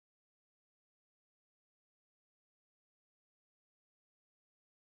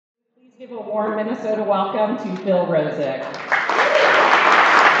Give a warm Minnesota welcome to Phil Rozek.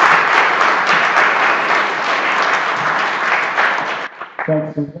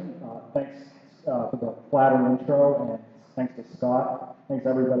 Thanks, Susan. Thanks for the flattering intro, and thanks to Scott. Thanks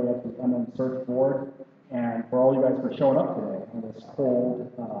everybody at the MnSearch board, and for all you guys for showing up today on this cold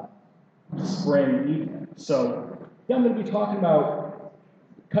spring evening. So, yeah, I'm going to be talking about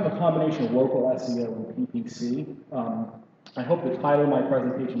kind of a combination of local SEO and PPC. I hope the title of my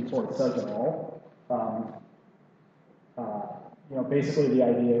presentation sort of says it all. Basically the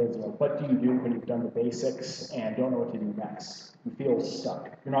idea is, what do you do when you've done the basics and don't know what to do next? You feel stuck.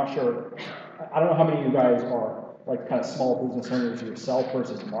 You're not sure. I don't know how many of you guys are like kind of small business owners yourself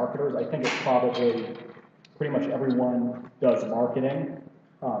versus marketers. I think it's probably pretty much everyone does marketing.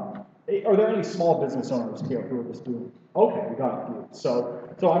 Are there any small business owners here who are just doing? Okay, we got a few. So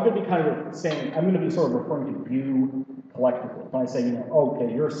I'm going to be kind of saying, I'm going to be sort of referring to you collectively. When I say,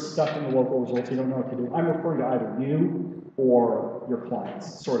 okay, you're stuck in the local results, you don't know what to do, I'm referring to either you or your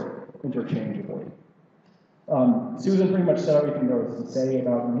clients, sort of interchangeably. Susan pretty much said everything there was to say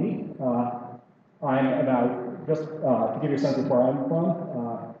about me. I'm about, just to give you a sense of where I'm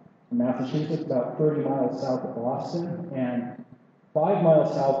from, Massachusetts, about 30 miles south of Boston, and 5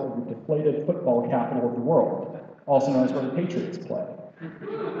 miles south of the deflated football capital of the world, also known as where the Patriots play.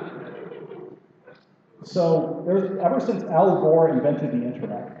 So ever since Al Gore invented the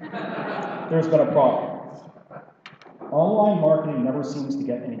internet, there's been a problem. Online marketing never seems to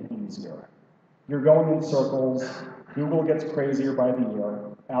get any easier. You're going in circles, Google gets crazier by the year,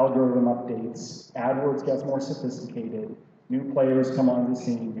 algorithm updates, AdWords gets more sophisticated, new players come on the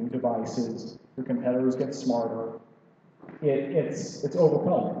scene, new devices, your competitors get smarter. It's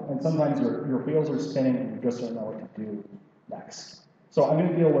overwhelming, and sometimes your wheels are spinning and you just don't know what to do next. So I'm going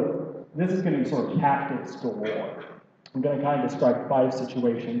to deal with, this is going to be sort of tactics galore. I'm going to kind of describe 5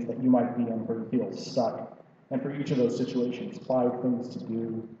 situations that you might be in where you feel stuck. And for each of those situations, 5 things to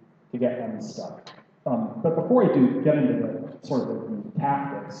do to get unstuck. But before I do get into the sort of the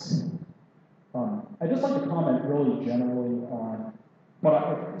tactics, I'd just like to comment really generally on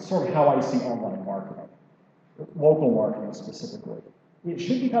sort of how I see online marketing, local marketing specifically. It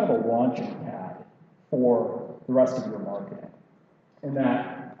should be kind of a launching pad for the rest of your marketing, in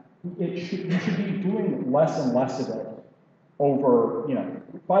that you should be doing less and less of it over,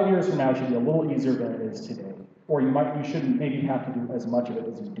 5 years from now, it should be a little easier than it is today. Or you shouldn't maybe have to do as much of it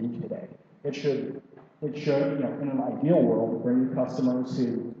as you do today. It should, in an ideal world, bring you customers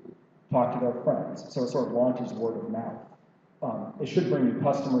who talk to their friends. So it sort of launches word of mouth. It should bring you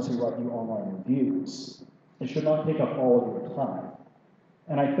customers who write you online reviews. It should not take up all of your time.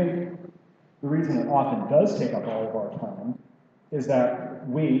 And I think the reason it often does take up all of our time is that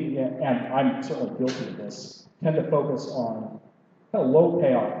we, and I'm certainly guilty of this, tend to focus on kind of low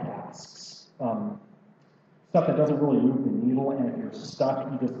payoff tasks. Stuff that doesn't really move the needle, and if you're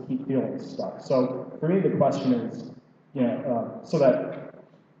stuck, you just keep feeling stuck. So for me, the question is, so that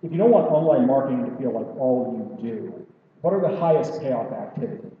if you don't want online marketing to feel like all you do, what are the highest payoff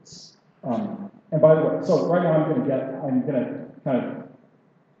activities? And by the way, so right now I'm going to kind of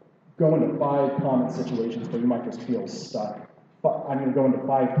go into 5 common situations where you might just feel stuck. But I'm going to go into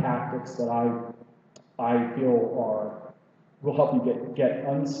 5 tactics that I feel will help you get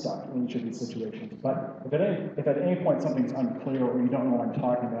unstuck in each of these situations. But if at any point something's unclear or you don't know what I'm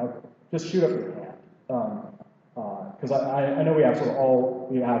talking about, just shoot up your hand. Because I know we have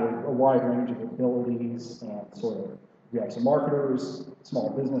a wide range of abilities, and we have some marketers, small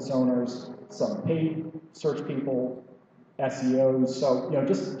business owners, some paid search people, SEOs. So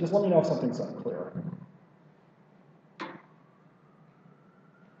just let me know if something's unclear.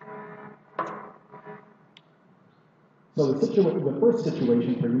 So the first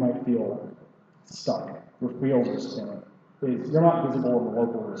situation where you might feel stuck, your wheels are spinning, is you're not visible in the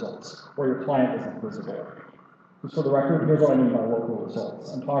local results, or your client isn't visible. Just for the record, here's what I mean by local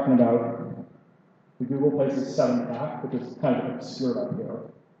results. I'm talking about the Google Places 7-pack, which is kind of obscured up here.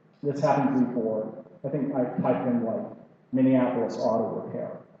 This happens before, I think I typed in like Minneapolis auto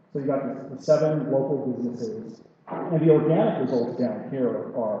repair. So you got the 7 local businesses, and the organic results down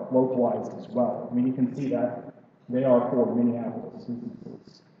here are localized as well. I mean, you can see that they are for Minneapolis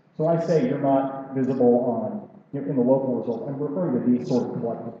businesses. So I say you're not visible in the local results. I'm referring to these sort of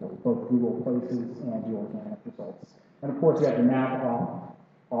collectively, both Google Places and the organic results. And of course, you have the map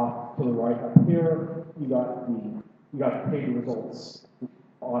off to the right up here. You got the paid results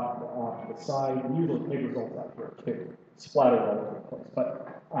off to the side. And usually paid results out here too, splattered all over the place.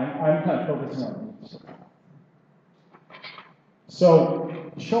 But I'm kind of focusing on these. So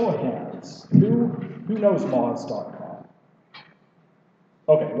show of hands. Who knows Moz.com?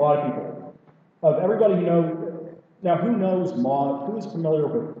 Okay, a lot of people. Of everybody who knows, now who knows Moz, who is familiar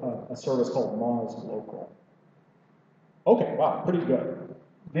with a service called Moz Local? Okay, wow, pretty good.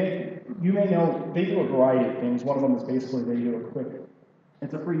 You may know, they do a variety of things. One of them is basically they do a quick,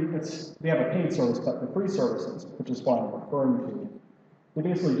 they have a paid service, but the free services, which is what I'm referring to, they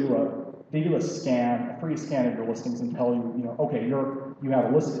basically do a scan, a free scan of your listings and tell you, okay, you have a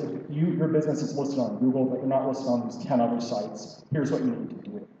list, your business is listed on Google, but you're not listed on these 10 other sites. Here's what you need to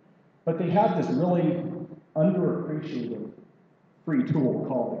do. But they have this really underappreciated free tool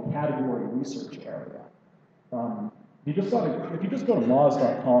called the category research area. If you just go to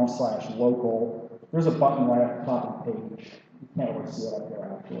moz.com/local, there's a button right at the top of the page. You can't really see it up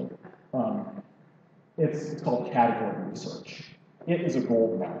there, actually. It's called category research. It is a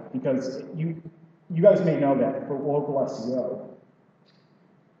gold mine because you guys may know that for local SEO,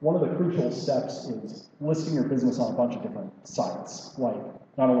 one of the crucial steps is listing your business on a bunch of different sites, like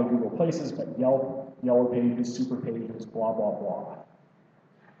not only Google Places, but Yelp, Yellow Pages, Super Pages, blah, blah, blah.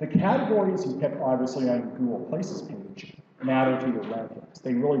 The categories you pick, obviously, on your Google Places page matter to your rankings.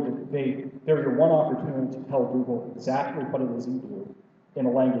 They're your one opportunity to tell Google exactly what it is you do in a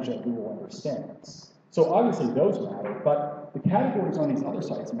language that Google understands. So obviously those matter, but the categories on these other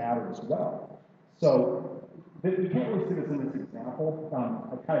sites matter as well. So you can't really see this in this example.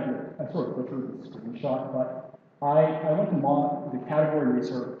 I sort of butchered the screenshot, but I went to the category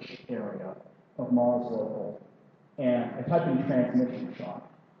research area of Moz Local, and I typed in transmission shop.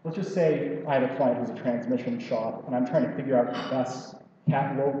 Let's just say I have a client who's a transmission shop, and I'm trying to figure out the best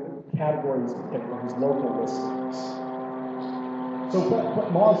categories to pick for his local listings. So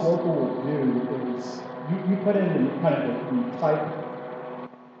what Moz Local will do is you put in the type.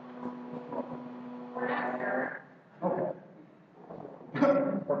 We're not sure. Okay. Perfect.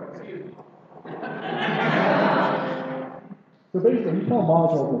 So basically, you tell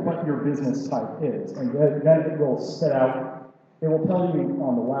Moz Local what your business type is, and then it will spit out. It will tell you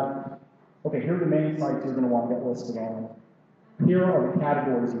on the left, okay, here are the main sites you're going to want to get listed on. Here are the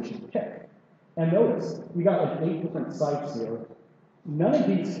categories you should pick. And notice, we got like 8 different sites here. None of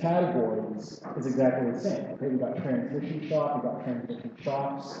these categories is exactly the same. Okay, we got transmission shop, we got transmission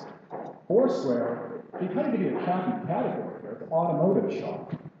shops. Foursquare, they kind of give you a crappy category here. It's automotive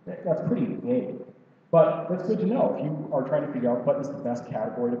shop. That's pretty vague. But that's good to know if you are trying to figure out what is the best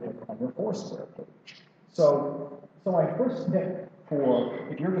category to pick on your Foursquare page. So my first tip for,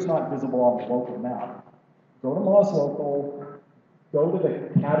 if you're just not visible on the local map, go to Moz Local, go to the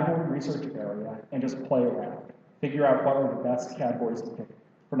category research area, and just play around. Figure out what are the best categories to pick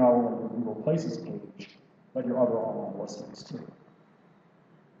for not only your Google Places page, but your other online listings too.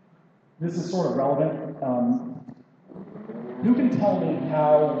 This is sort of relevant. Who can tell me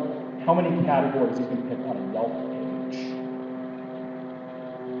how many categories you can pick on a Yelp page?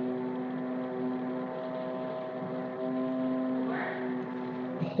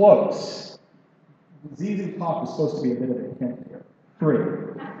 Close. ZZ Top is supposed to be a bit of a hint here. 3.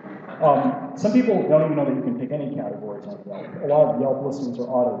 Some people don't even know that you can pick any categories on Yelp. A lot of Yelp listings are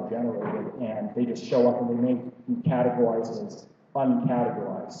auto-generated, and they just show up and they may be categorized as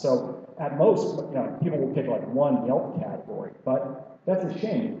uncategorized. So at most, people will pick like one Yelp category, but that's a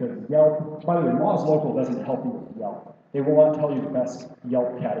shame because Yelp, by the way, Moz Local doesn't help you with Yelp. They will not tell you the best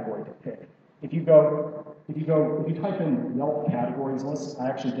Yelp category to pick. If you type in Yelp categories list, I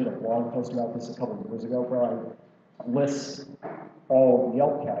actually did a blog post about this a couple of years ago where I list all of the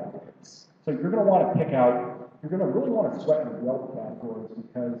Yelp categories. So you're going to want to pick out, you're going to really want to sweat your Yelp categories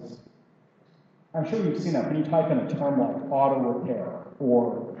because I'm sure you've seen that when you type in a term like auto repair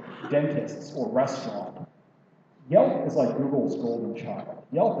or dentists or restaurant, Yelp is like Google's golden child.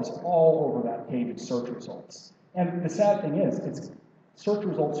 Yelp is all over that page of search results. And the sad thing is, it's search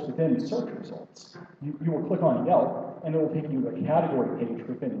results within search results. You will click on Yelp, and it will take you to a category page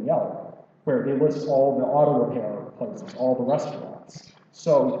within Yelp, where they list all the auto repair places, all the restaurants.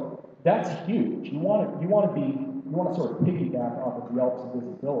 So that's huge. You want to sort of piggyback off of Yelp's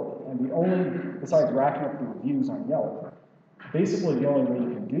visibility. And besides racking up the reviews on Yelp, basically the only way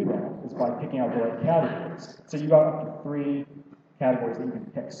you can do that is by picking out the right categories. So you got up to 3 categories that you can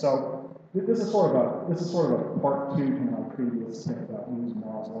pick. So this is sort of a part 2 to my previous tip about using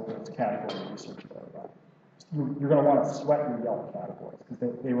Moz Local's category research area. You're going to want to sweat your Yelp categories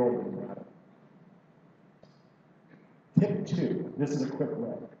because they really do matter. Tip 2, this is a quick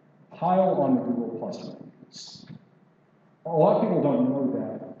win. Pile on the Google Plus reviews. A lot of people don't know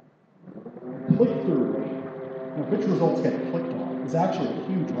that click-through rate, which results get clicked on, is actually a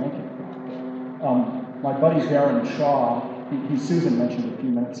huge ranking factor. My buddy Darren Shaw, who Susan mentioned a few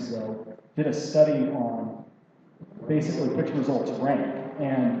minutes ago, did a study on basically which results rank.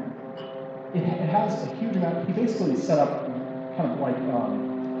 And it has a huge amount, he basically set up kind of like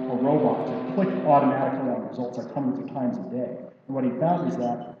a robot to click automatically on results like hundreds of times a day. And what he found is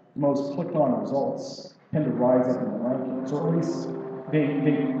that most clicked on results tend to rise up in the rankings, or at least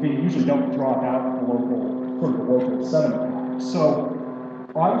they usually don't drop out the local, sort of the local sentiment. So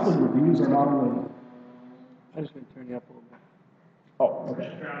obviously reviews are not only. I'm just going to turn you up a little bit. Oh, okay.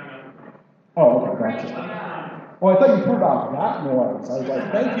 Oh, okay, gotcha. Oh, I thought you turned off that noise. I was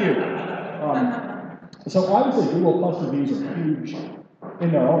like, thank you. So obviously Google Plus reviews are huge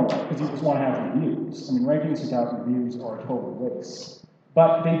in their own way, because you just want to have reviews. I mean, rankings without reviews are a total waste.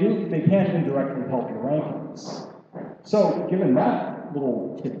 But they can indirectly help your rankings. So given that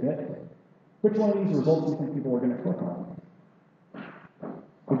little tidbit, which one of these results do you think people are going to click on?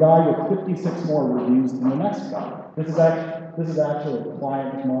 The guy with 56 more reviews than the next guy. This is actually a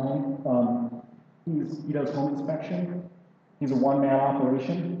client of mine. He does home inspection. He's a one-man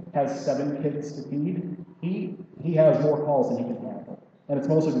operation, has 7 kids to feed. He has more calls than he can handle. And it's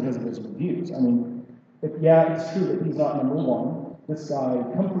mostly because of his reviews. I mean, it's true that he's not number one. This guy,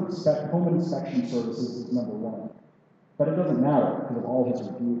 home inspection services is number one. But it doesn't matter because of all his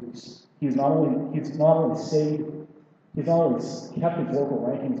reviews. He's not only kept his local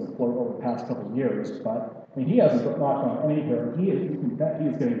rankings afloat over the past couple of years, but I mean, he hasn't not gone anywhere. You can bet he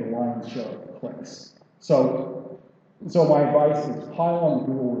is getting the lion's share of clicks. So my advice is pile on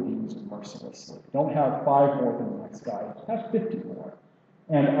Google reviews mercilessly. Don't have 5 more than the next guy. Have 50 more.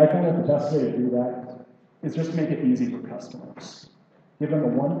 And I find that the best way to do that is just make it easy for customers. Give them a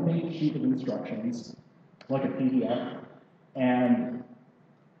one-page sheet of instructions, like a PDF, and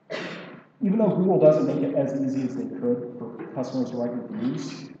even though Google doesn't make it as easy as they could for customers to write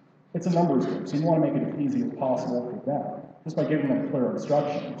reviews, it's a numbers game, so you want to make it as easy as possible for them, just by giving them clear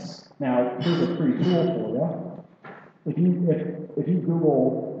instructions. Now, here's a free tool for you. If you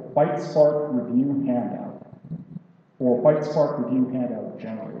Google ByteSpark review handout, or ByteSpark review handout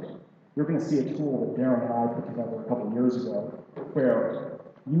generator, you're going to see a tool that Darren and I put together a couple of years ago, where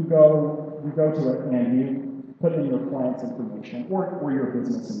you go to it and you put in your client's information or your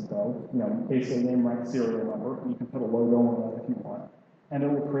business info, basically name, rank, serial number, and you can put a logo on it if you want, and it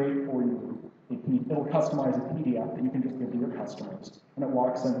will create for you it'll customize a PDF that you can just give to your customers, and it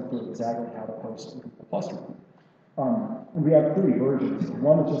walks them through exactly how to post a Google Plus review. And we have 3 versions.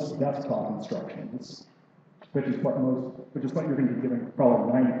 One is just desktop instructions, which is what you're going to be giving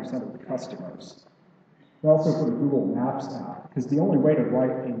probably 90% of the customers. And also for the Google Maps app, because the only way to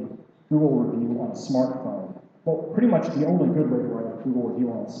write a Google review on a smartphone, well, pretty much the only good way to write a Google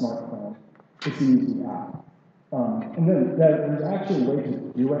review on a smartphone is to use the app. And then there's actually a way to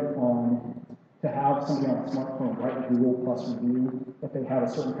do it to have somebody on a smartphone write a Google Plus review if they have a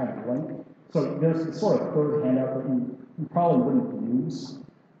certain kind of link. So there's a sort of third handout that you probably wouldn't use.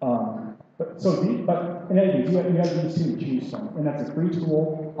 But in any case, you have these 2 to choose from, and that's a free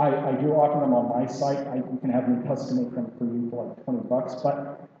tool. I do offer them on my site. You can have me custom make them for you for like $20,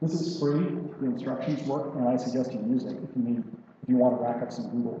 but this is free. The instructions work, and I suggest you use it if you want to rack up some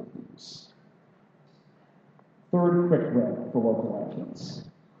Google reviews. Third quick win for local rankings.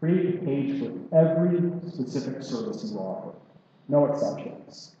 Create a page for every specific service you offer. No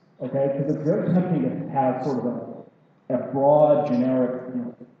exceptions. Okay? Because it's very tempting to have sort of a broad, generic,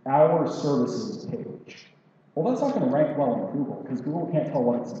 our services page. Well, that's not going to rank well in Google, because Google can't tell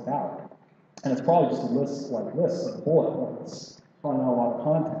what it's about. And it's probably just a list like this of bullet points. Probably not a lot of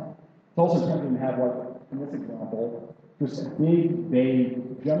content. It's also tempting to have, like, in this example, just a big,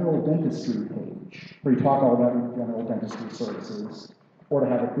 vague general dentistry page, where you talk all about your general dentistry services, or to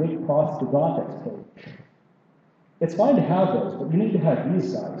have a big prosthodontics page. It's fine to have those, but you need to have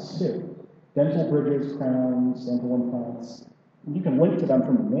these guys too. Dental bridges, crowns, dental implants. You can link to them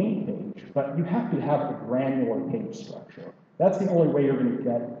from the main page, but you have to have a granular page structure. That's the only way you're going to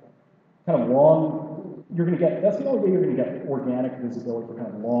get kind of that's the only way you're going to get organic visibility for kind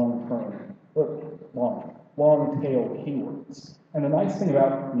of long-tail keywords. And the nice thing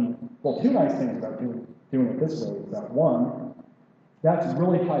about 2 nice things about doing it this way is that 1, that's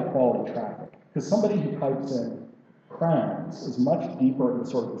really high quality traffic. Because somebody who types in crowns is much deeper in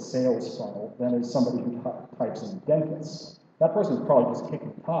sort of the sales funnel than is somebody who types in dentists. That person is probably just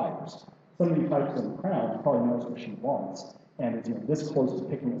kicking tires. Somebody who types in crowns probably knows what she wants and is this close to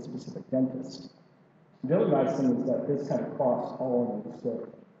picking a specific dentist. The other nice thing is that this kind of cross-pollinates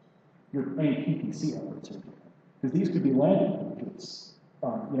your any PPC efforts are doing. Because these could be landing pages.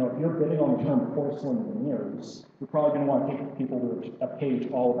 If you're bidding on the term porcelain veneers, you're probably going to want to take people to a page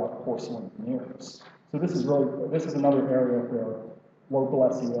all about porcelain veneers. So this is another area where local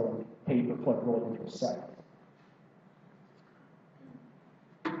SEO and pay-per-click really intersect.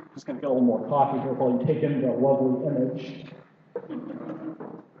 Just gonna get a little more coffee here while you take in the lovely image.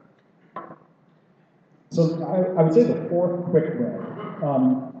 So I would say the fourth quick win,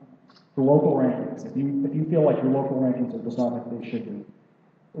 the local rankings. If you feel like your local rankings are just not like they should be,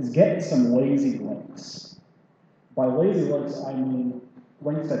 is get some lazy links. By lazy links, I mean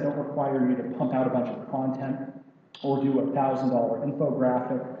links that don't require you to pump out a bunch of content, or do a $1,000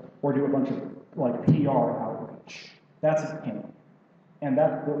 infographic, or do a bunch of like PR outreach. That's a pain. And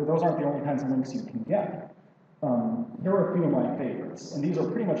those aren't the only kinds of links you can get. Here are a few of my favorites, and these are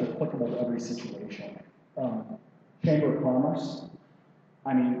pretty much applicable to every situation. Chamber of Commerce.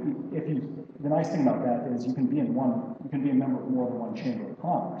 I mean, the nice thing about that is you can be a member of more than one Chamber of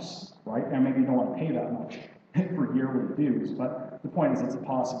Commerce, right? And maybe you don't want to pay that much for yearly dues, but the point is it's a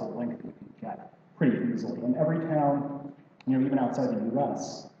possible link that you can get pretty easily. And every town, even outside the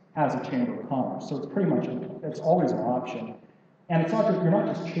US, has a Chamber of Commerce. So it's pretty much, it's always an option. And it's not just, you're not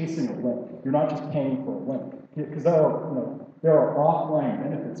just chasing a link. You're not just paying for a link. Because there are offline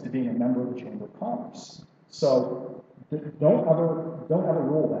benefits to being a member of the Chamber of Commerce. So don't ever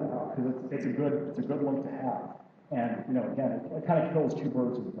rule that out, because it's a good link to have. And again, it kind of kills two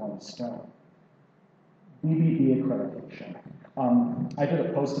birds with one stone. BBB accreditation. I did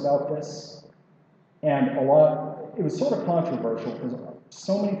a post about this, and it was sort of controversial because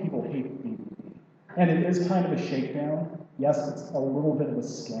so many people hate BBB. And it is kind of a shakedown. Yes, it's a little bit of a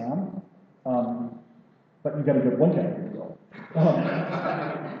scam, but you get a good link out of the deal.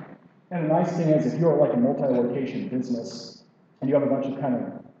 And the nice thing is, if you're like a multi-location business and you have a bunch of kind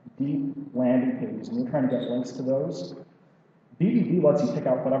of deep landing pages and you're trying to get links to those, BBB lets you pick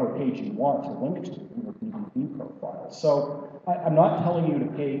out whatever page you want to link to in your BBB profile. So I'm not telling you to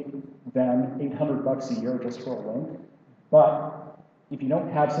pay them $800 a year just for a link, but if you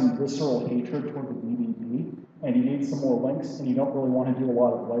don't have some visceral hatred toward the BBB and you need some more links and you don't really want to do a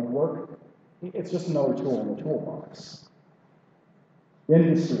lot of legwork, it's just another tool in the toolbox.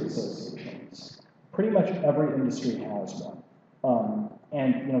 Industry associations. Pretty much every industry has one.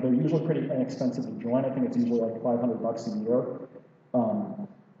 And they're usually pretty inexpensive to join. I think it's usually like $500 a year.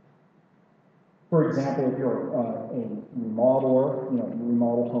 For example, if you're a remodeler, if you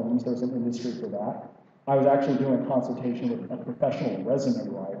remodel homes, there's an industry for that. I was actually doing a consultation with a professional resume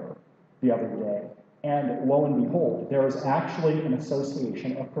writer the other day, and lo and behold, there is actually an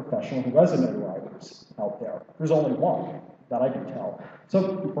association of professional resume writers out there. There's only one that I can tell.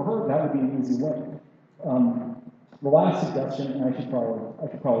 So for her, that would be an easy win. The last suggestion, and I should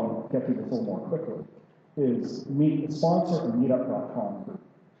probably get through this a little more quickly, is sponsor a meetup.com group.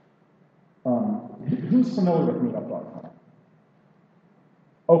 Who's familiar with meetup.com?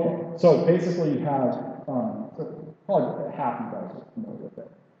 Okay, so basically you have, so probably half of you guys are familiar with it.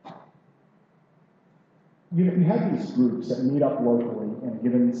 You have these groups that meet up locally in a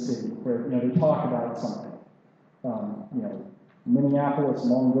given city where they talk about something. Minneapolis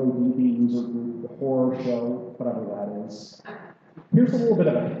MongoDB user group, the horror show, whatever that is. Here's a little bit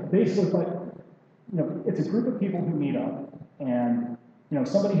of it. Basically, it's a group of people who meet up, and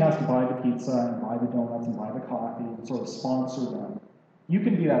somebody has to buy the pizza and buy the donuts and buy the coffee and sort of sponsor them. You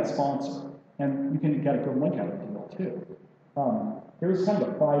can be that sponsor, and you can get a good link out of the deal too. Here's kind of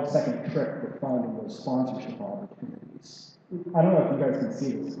a 5-second trick for finding those sponsorship opportunities. I don't know if you guys can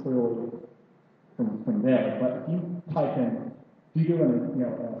see this clearly from there, but if you type in, if you do a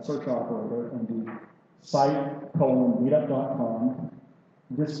search operator and do site:meetup.com,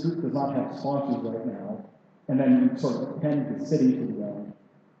 this group does not have sponsors right now, and then you sort of append the city to the end,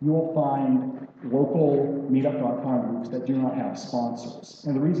 you will find local meetup.com groups that do not have sponsors.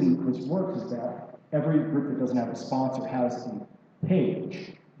 And the reason this works is that every group that doesn't have a sponsor has a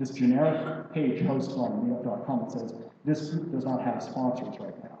page, this generic page hosted on meetup.com that says, this group does not have sponsors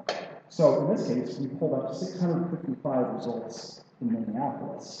right now. So in this case, we pulled up 655 results in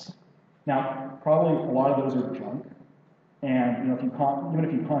Minneapolis. Now, probably a lot of those are junk. And even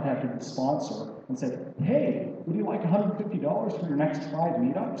if you contacted the sponsor and said, hey, would you like $150 for your next 5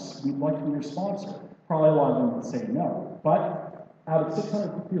 meetups? We'd like to be your sponsor. Probably a lot of them would say no. But out of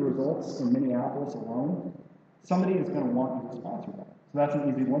 650 results in Minneapolis alone, somebody is going to want you to sponsor them. So that's an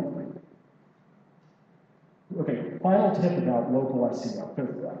easy one for you. Okay, final tip about local SEO,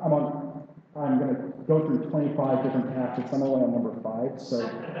 because I'm going to go through 25 different tactics. I'm only on number 5, so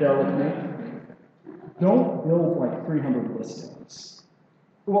bear with me. Don't build like 300 listings.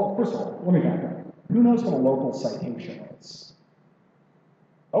 Well, first of all, let me back up. Who knows what a local citation is?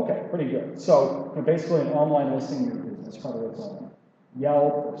 Okay, pretty good. So basically an online listing of your business, whether it's on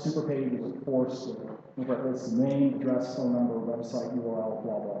Yelp or Superpage or Foursquare, where it lists name, address, phone number, website, URL,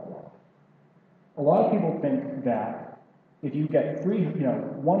 blah, blah, blah. A lot of people think that if you get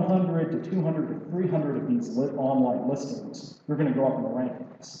 100 to 200 to 300 of these online listings, you're going to go up in the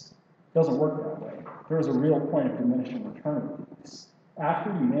rankings. It doesn't work that way. There is a real point of diminishing return of these.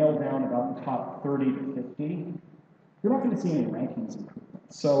 After you nail down about the top 30 to 50, you're not going to see any rankings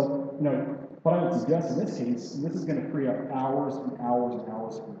improvements. So, what I would suggest in this case, and this is going to free up hours and hours and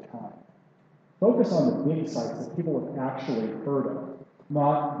hours of your time. Focus on the big sites that people have actually heard of,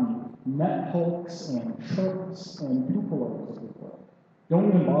 not the NetHulks and Chirps and Tupelos of the world. Don't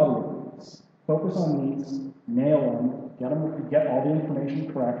even bother with these. Focus on these, nail them, get all the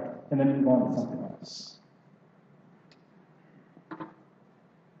information correct, and then move on to something else.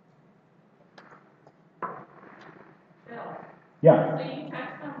 Bill. Yeah. So you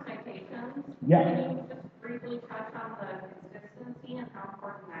touched on citations. Yeah. Can you just briefly touch on the consistency and how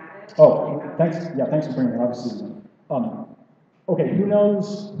important that is? Oh, thanks. Yeah, thanks for bringing that up, Susan. Okay, who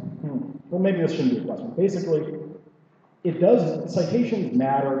knows? Well, maybe this shouldn't be a question. Basically, citations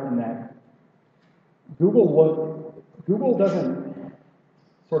matter in that Google doesn't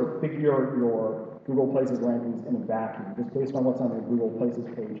sort of figure your Google Places rankings in a vacuum, just based on what's on your Google Places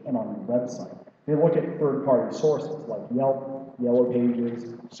page and on your website. They look at third-party sources like Yelp, Yellow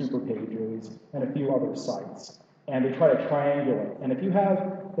Pages, Super Pages, and a few other sites. And they try to triangulate. And if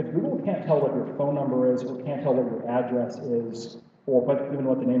Google can't tell what your phone number is, or can't tell what your address is, or even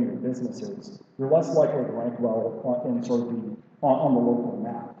what the name of your business is, you're less likely to rank well in sort of on the local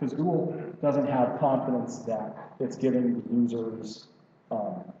map, because Google doesn't have confidence that it's giving the users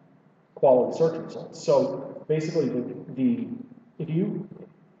quality search results. So basically, if you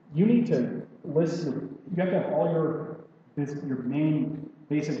need to list you have to have all your main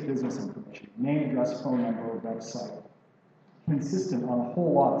basic business information, name, address, phone number, website, consistent on a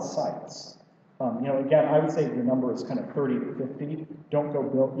whole lot of sites. Again, I would say the number is kind of 30 to 50. Don't go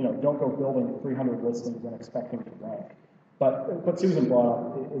building 300 listings and expecting to rank. But what Susan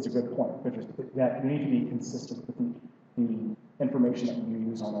brought up is a good point, which is that you need to be consistent with the information that you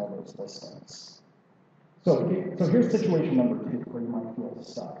use on all those listings. So here's situation number 2, where you might feel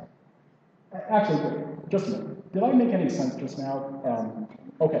stuck. Actually, wait, just a minute. Did I make any sense just now?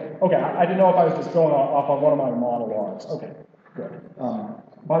 Okay. I didn't know if I was just going off on one of my monologues. Okay, good.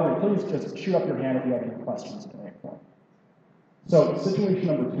 By the way, please just shoot up your hand if you have any questions at any point. So situation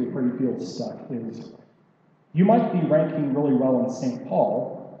number 2, where you feel stuck, is you might be ranking really well in St.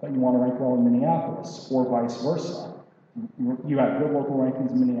 Paul, but you want to rank well in Minneapolis, or vice versa. You have good local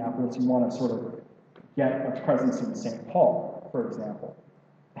rankings in Minneapolis, you want to sort of get a presence in St. Paul, for example.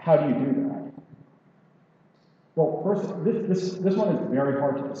 How do you do that? Well, first, this one is very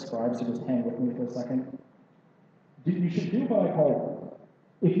hard to describe, so just hang with me for a second. You should do what I call,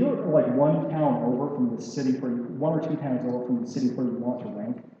 if you're like one town over from the city, one or two towns over from the city where you want to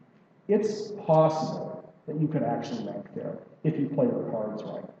rank, it's possible that you could actually rank there if you play your cards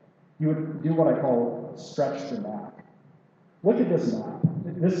right. You would do what I call stretch the map. Look at this map.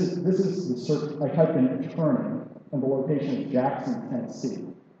 This is the search. I typed in attorney, and the location is Jackson, Tennessee.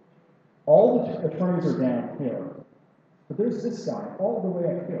 All the attorneys are down here, but there's this guy all the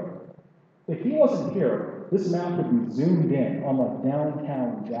way up here. If he wasn't here, this map would be zoomed in on like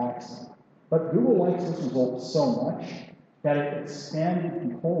downtown Jackson. But Google likes this result so much that it expanded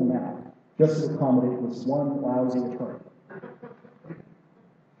the whole map just to accommodate this one lousy attorney.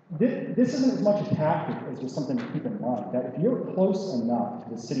 This isn't as much a tactic as just something to keep in mind, that if you're close enough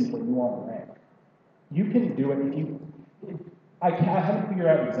to the city where you want to rank, you can do it. I haven't figured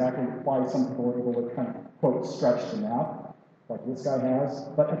out exactly why some people are able to kind of, quote, stretch the map, like this guy has,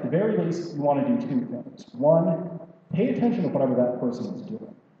 but at the very least, you want to do 2 things. One, pay attention to whatever that person is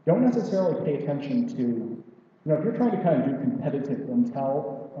doing. Don't necessarily pay attention to, if you're trying to kind of do competitive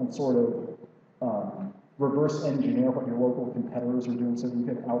intel and sort of reverse engineer what your local competitors are doing so you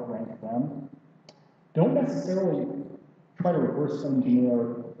can outrank them, don't necessarily try to reverse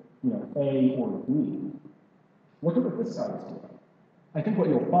engineer, A or B. Look at what this guy is doing. I think what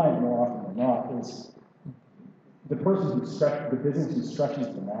you'll find more often than not is the business who stretches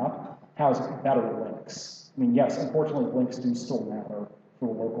the map has better links. I mean, yes, unfortunately, links do still matter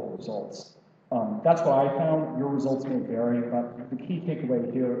for the local results. That's what I found. Your results may vary, but the key takeaway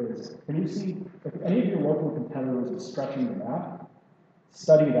here is when you see if any of your local competitors is stretching the map,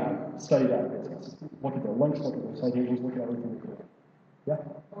 study that business. Look at their links, look at their citations, look at everything they're doing. Yeah?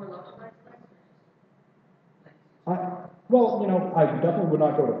 Or localized I definitely would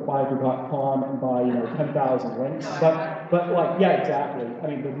not go to Fiverr.com and buy, 10,000 links, but like, yeah, exactly. I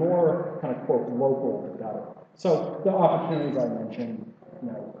mean, the more kind of, quote, local, the better. So the opportunities I mentioned,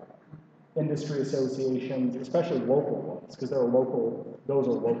 industry associations, especially local ones, because those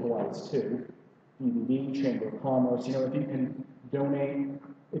are localized too. EVD, Chamber of Commerce, you know, if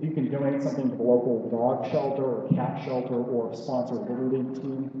you can donate something to the local dog shelter or cat shelter or sponsor a Little League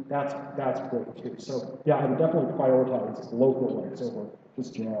team, that's great too. So yeah, I would definitely prioritize local links over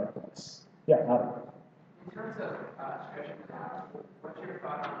just generic links. Yeah, Adam. In terms of stretching it out, what's your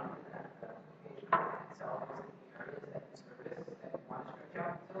thought on that application itself? Is it the areas that you service that you want to stretch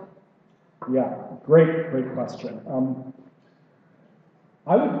out to? Yeah, great question.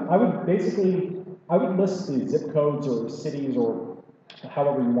 I would list the zip codes or cities or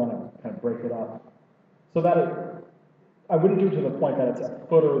however you want to kind of break it up, so that I wouldn't do it to the point that it's a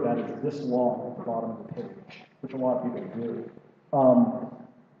footer that is this long at the bottom of the page, which a lot of people do.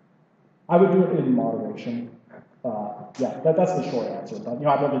 I would do it in moderation. Yeah, that's the short answer. But you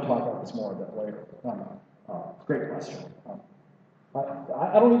know, I'd love to talk about this more a bit later. Great question.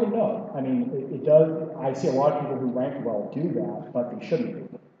 I don't even know. I mean, it does. I see a lot of people who rank well do that, but they shouldn't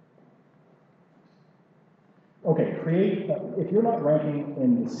be. Okay, if you're not ranking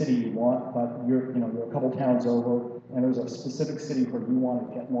in the city you want, but you're a couple towns over, and there's a specific city where you want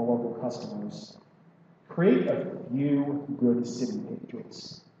to get more local customers, create a few good city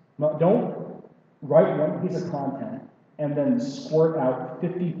pages. Don't write one piece of content and then squirt out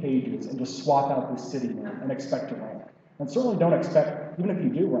 50 pages and just swap out the city name and expect to rank. And certainly don't expect, even if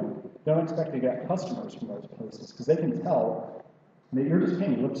you do rank, don't expect to get customers from those places, because they can tell that you're just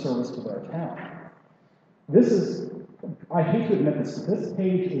paying lip service to their town. I hate to admit this, but this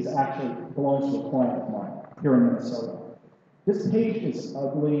page belongs to a client of mine here in Minnesota. This page is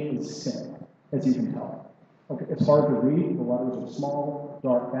ugly as sin, as you can tell. Okay, it's hard to read, the letters are small,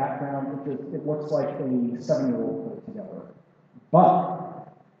 dark background, it looks like a 7-year-old put it together. But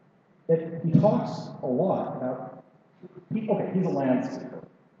he talks a lot about, he's a landscaper.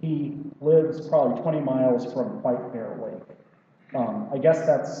 He lives probably 20 miles from White Bear Lake. I guess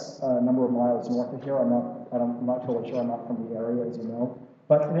that's a number of miles north of here. I'm not totally sure. I'm not from the area, as you know.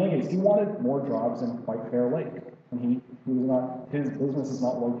 But in any case, he wanted more jobs in White Bear Lake, and his business is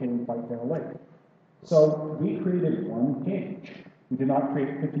not located in White Bear Lake. So we created one page. We did not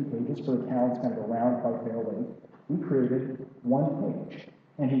create 50 pages for the towns kind of around White Bear Lake. We created one page,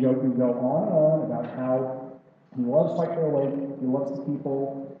 and we go on and on about how he loves White Bear Lake. He loves the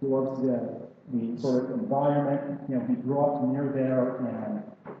people. He loves the sort of environment. You know, he grew up near there, and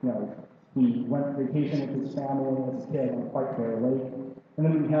he went to vacation with his family as a kid on White Bear Lake. And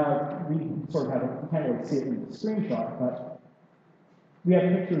then we sort of have you can't really see it in the screenshot, but we have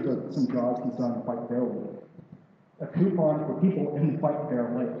pictures of some jobs he's done in White Bear Lake. A coupon for people in White Bear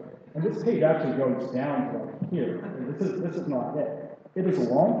Lake. And this page actually goes down to like here. This is not it. It is a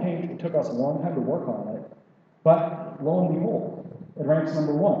long page. It took us a long time to work on it. But lo and behold, it ranks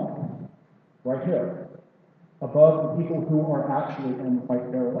number 1. Right here, above the people who are actually in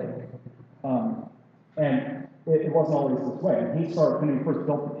White Bear Lake. And it wasn't always this way. When he first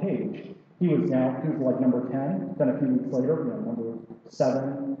built the page, he was like number 10, then a few weeks later, number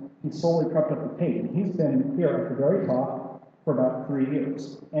 7. He slowly crept up the page, and he's been here at the very top for about 3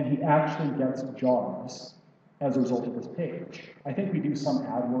 years. And he actually gets jobs as a result of this page. I think we do some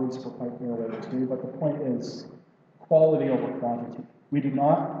AdWords for White Bear Lake too, but the point is quality over quantity. We did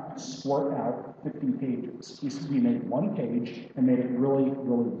not squirt out 50 pages. We made one page and made it really,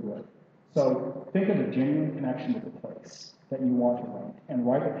 really good. So think of a genuine connection with the place that you want to rank, and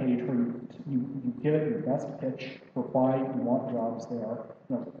write a page where you give it your best pitch for why you want jobs there.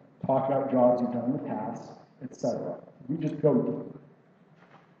 Talk about jobs you've done in the past, etc. You just go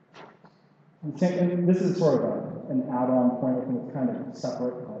deep. And this is sort of an add-on point. I think it's kind of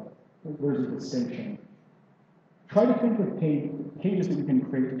separate, but there's a distinction. Try to think of pages that you can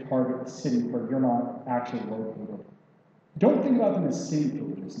create to target a city where you're not actually located. Don't think about them as city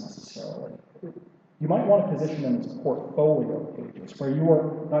pages necessarily. You might want to position them as portfolio pages, where you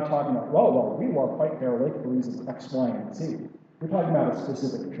are not talking about, well, we love White Bear Lake for reasons X, Y, and Z. You're talking about a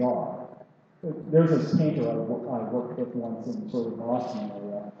specific job. There's this painter I worked with once in sort of Boston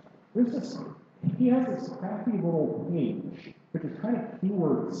area. He has this crappy little page, which is kind of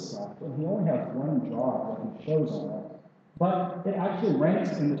keyword stuff, and he only has one job that he shows on it. But it actually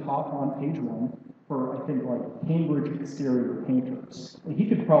ranks in the top on page 1 for, I think, like Cambridge exterior painters. And he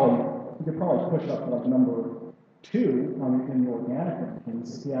could probably push up to like number 2 in the organic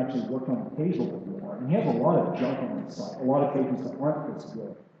rankings if he actually worked on the page a little bit more. And he has a lot of junk on his site, a lot of pages that aren't this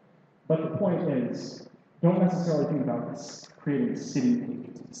good. But the point is, don't necessarily think about creating city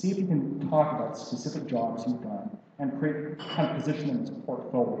pages. See if you can talk about specific jobs you've done and kind of position them as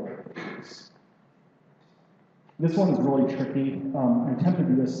portfolio pages. This one is really tricky. I'm tempted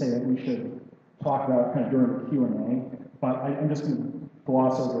to just say that we should talk about it kind of during the Q&A, but I'm just going to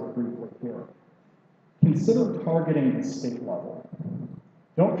gloss over it briefly here. Consider targeting the state level.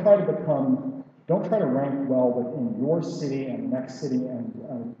 Don't try to rank well within your city and the next city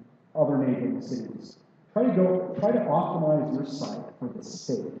and other neighboring cities. Try to optimize your site for the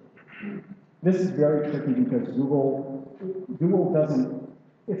state. This is very tricky because Google doesn't,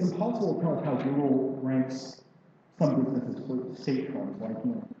 it's impossible to tell how Google ranks some businesses for state terms, like,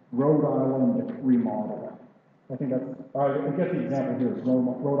 Rhode Island remodel. I think that's, I guess the example here is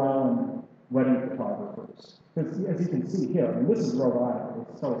Rhode Island wedding photographers. Because as you can see here, and this is Rhode Island,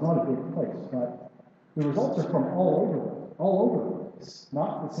 so it's not a big place, but the results are from all over the place,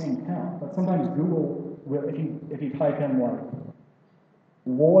 not the same town. But sometimes Google will, if you type in like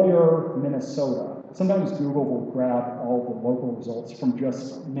lawyer Minnesota, sometimes Google will grab all the local results from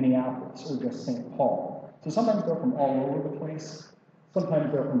just Minneapolis or just St. Paul. So sometimes they're from all over the place.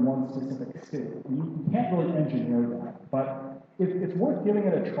 Sometimes they're from one specific city. And you can't really engineer that, but it's worth giving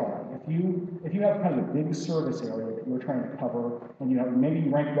it a try. If you have kind of a big service area that you're trying to cover, and maybe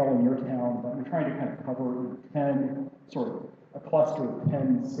you rank well in your town, but you're trying to kind of cover 10, sort of a cluster of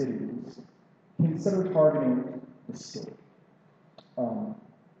 10 cities, consider targeting the state.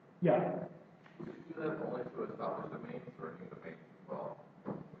 Yeah. Would you do that only to establish domains or new domains as well?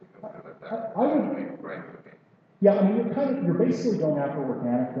 Would you consider that I would. domain, brand domain? Yeah, I mean, you're basically going after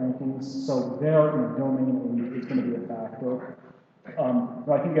organic rankings, so there, domain age is going to be a factor.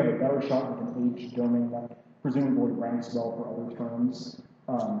 But I think you have a better shot with an age domain that presumably ranks well for other terms.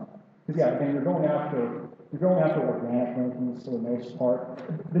 Because yeah, again, you're going after organic rankings for the most part.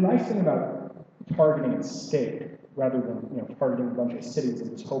 The nice thing about targeting a state rather than targeting a bunch of cities and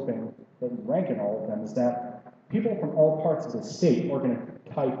just hoping that you rank in all of them is that people from all parts of the state are going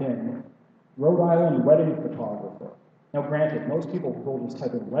to type in Rhode Island wedding photographer. Now, granted, most people will just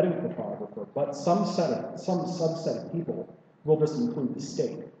type in wedding photographer, but some subset of people will just include the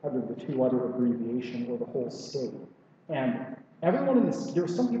state, either the two-letter abbreviation or the whole state. And everyone in this, there are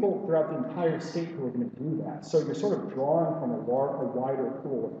some people throughout the entire state who are going to do that. So you're sort of drawing from a wider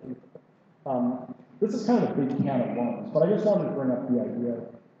pool of people. This is kind of a big can of worms, but I just wanted to bring up the idea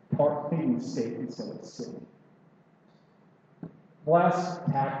of thinking state instead of city. The last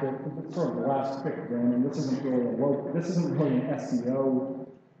tactic, sort of the last quick thing, and this isn't really an SEO,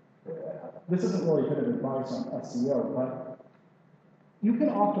 this isn't really a bit of advice on SEO, but you can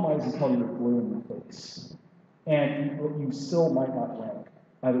optimize until you're blue in the face, and you still might not rank,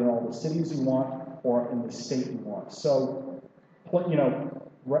 either in all the cities you want or in the state you want. So,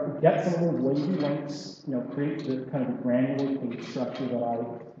 get some of those lazy links, create the kind of the granular page structure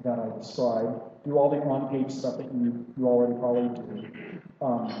that I described. Do all the on-page stuff that you already probably do.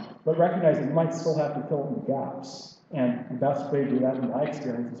 But recognize that you might still have to fill in the gaps. And the best way to do that, in my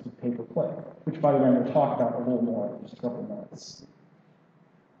experience, is with pay-per-click, which, by the way, I'm going to talk about a little more in just a couple of minutes.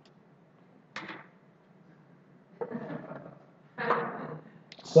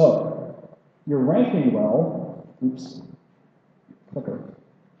 So, you're ranking well. Oops. Clicker.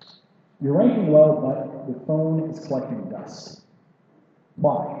 You're ranking well, but the phone is collecting dust.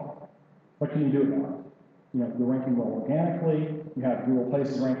 Why? What can you do about it? You're ranking well organically, you have Google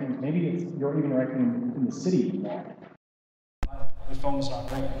Places rankings, maybe you're even ranking in the city you want. The phone's not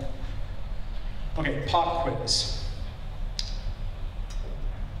ringing. Okay, pop quiz.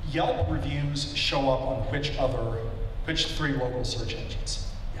 Yelp reviews show up on which 3 local search engines?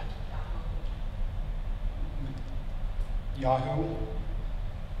 Yeah. Yahoo?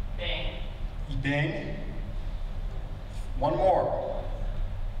 Bing? One more.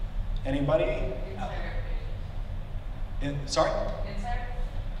 Anybody? Sorry?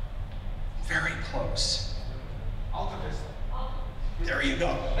 Very close. There you go.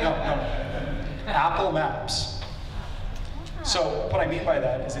 No. Apple Maps. So what I mean by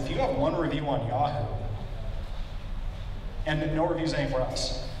that is if you have 1 review on Yahoo and no reviews anywhere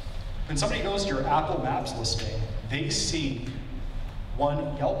else, when somebody goes to your Apple Maps listing, they see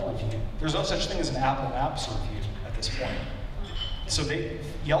 1 Yelp review. There's no such thing as an Apple Maps review at this point. So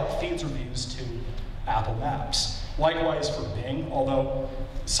Yelp feeds reviews to Apple Maps. Likewise for Bing, although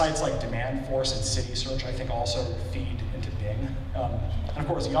sites like Demandforce and City Search I think also feed into Bing. And of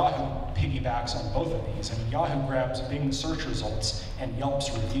course Yahoo piggybacks on both of these, and Yahoo grabs Bing search results and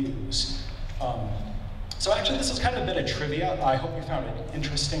Yelp's reviews. So actually this is kind of a bit of trivia. I hope you found it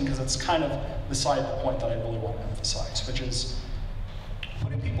interesting because it's kind of beside the point that I really want to emphasize, which is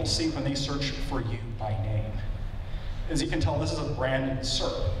what do people see when they search for you by name? As you can tell, this is a branded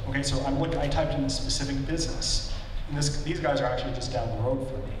SERP. Okay, so I typed in a specific business, and these guys are actually just down the road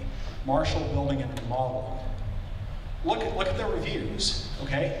from me. Marshall Building and Remodeling. Look at their reviews.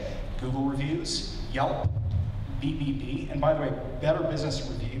 Okay, Google reviews, Yelp, BBB, and by the way, Better Business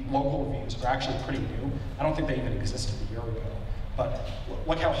Review, local reviews are actually pretty new. I don't think they even existed a year ago. But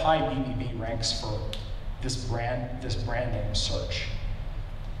look how high BBB ranks for this brand name search.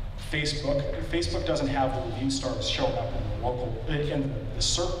 Facebook doesn't have the review stars showing up in the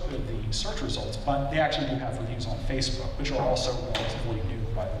search results, but they actually do have reviews on Facebook, which are also relatively new,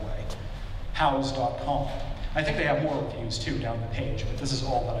 by the way. House.com. I think they have more reviews too down the page, but this is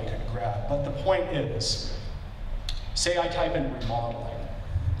all that I could grab. But the point is, say I type in remodeling,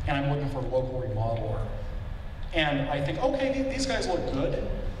 and I'm looking for a local remodeler, and I think, okay, these guys look good.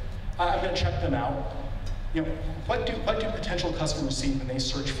 I'm going to check them out. You know, what do potential customers see when they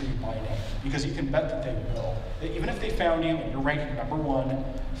search for you by name? Because you can bet that they will. Even if they found you and you're ranking #1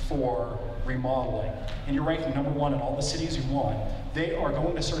 for remodeling, and you're ranking #1 in all the cities you want, they are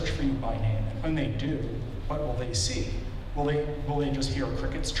going to search for you by name. And when they do, what will they see? Will they just hear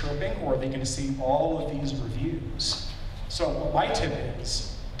crickets chirping, or are they going to see all of these reviews? So my tip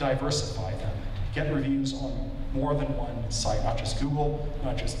is diversify them. Get reviews on more than one site, not just Google,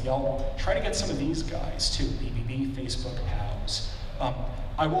 not just Yelp. Try to get some of these guys too, BBB, Facebook, House.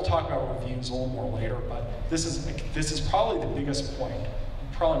 I will talk about reviews a little more later, but this is probably the biggest point,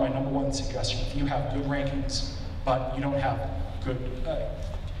 probably my #1 suggestion. If you have good rankings, but you don't have good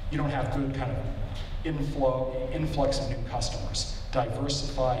kind of influx of new customers,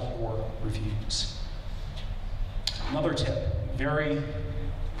 diversify your reviews. Another tip, very,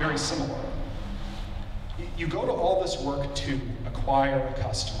 very similar. You go to all this work to acquire a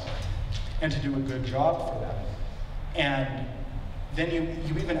customer and to do a good job for them. And then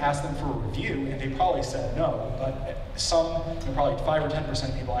you even ask them for a review, and they probably said no, but probably 5 or 10%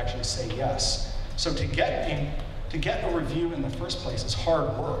 of people actually say yes. So to get a review in the first place is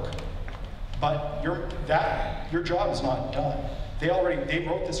hard work, but your job is not done. They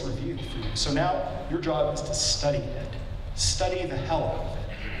wrote this review for you. So now your job is to study it. Study the hell out of it.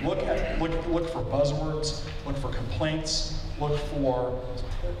 Look for buzzwords, look for complaints, look for,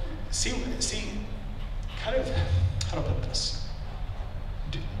 kind of, how to put this?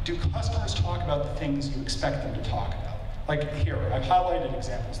 Do customers talk about the things you expect them to talk about? Like here, I've highlighted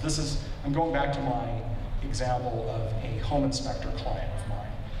examples. I'm going back to my example of a home inspector client of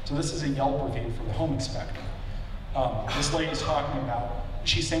mine. So this is a Yelp review for the home inspector. This lady's talking about,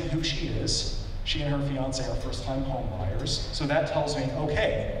 she's saying who she is. She and her fiance are first-time home buyers. So that tells me,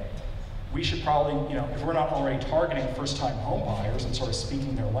 okay, we should probably, if we're not already targeting first-time home buyers and sort of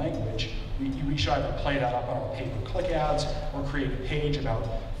speaking their language, we should either play that up on our pay-per-click ads or create a page about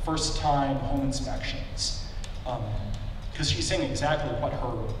first-time home inspections. Because she's saying exactly what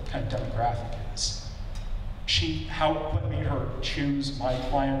her kind of demographic is. What made her choose my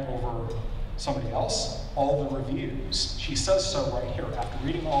client over somebody else? All the reviews. She says so right here. After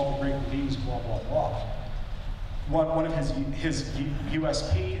reading all the great reviews, blah, blah, blah. One of his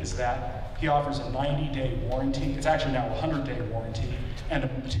USP is that he offers a 90-day warranty. It's actually now a 100-day warranty and a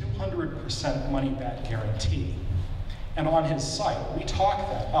 200% money-back guarantee. And on his site, we talk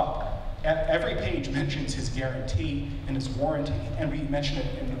that up. Every page mentions his guarantee and his warranty, and we mention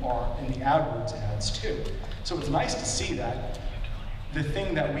it in the AdWords ads too. So it's nice to see that the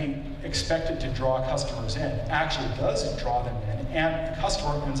thing that we expected to draw customers in actually does draw them in, and the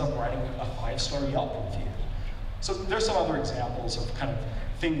customer ends up writing a 5-star Yelp review. So there's some other examples of kind of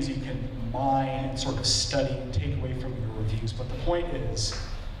things you can mine and sort of study and take away from your reviews, but the point is,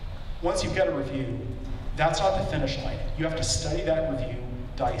 once you get a review, that's not the finish line. You have to study that review,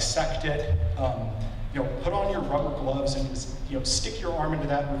 dissect it, put on your rubber gloves and just, stick your arm into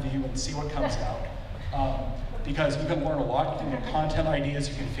that review and see what comes out. Because you can learn a lot. You can get content ideas.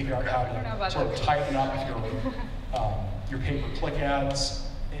 You can figure out how to sort of tighten up your pay-per-click ads,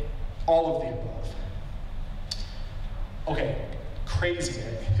 all of the above. Okay, Crazy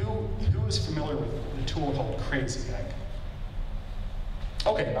Egg. Who is familiar with the tool called Crazy Egg?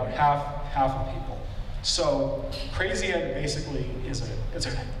 Okay, about half of people. So Crazy Egg basically is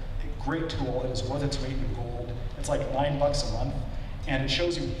a great tool. It is worth its weight in gold. It's like $9 a month. And it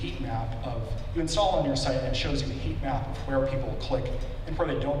shows you a heat map you install on your site, and it shows you a heat map of where people click, and where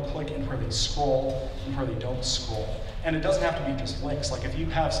they don't click, and where they scroll, and where they don't scroll. And it doesn't have to be just links. Like if you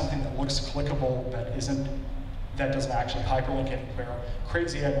have something that looks clickable that doesn't actually hyperlink anywhere,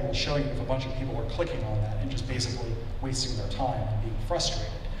 Crazy Egg will show you if a bunch of people are clicking on that and just basically wasting their time and being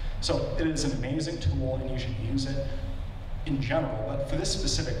frustrated. So it is an amazing tool, and you should use it in general, but for this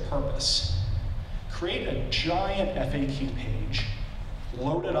specific purpose, create a giant FAQ page,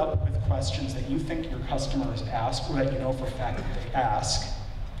 load it up with questions that you think your customers ask, or that you know for a fact that they ask.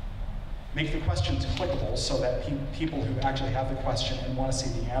 Make the questions clickable so that people who actually have the question and want to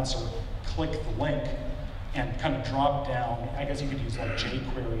see the answer click the link. and kind of drop down. I guess you could use like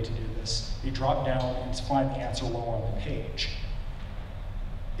jQuery to do this. You drop down and find the answer lower on the page.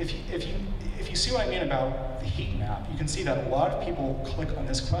 If you see what I mean about the heat map, you can see that a lot of people click on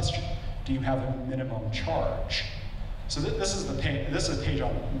this question: do you have a minimum charge? So this is a page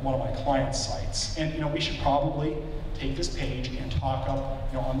on one of my clients' sites, and we should probably take this page and talk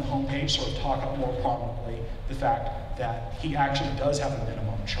up, on the home page, sort of talk up more prominently the fact that he actually does have a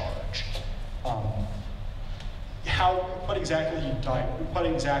minimum charge. What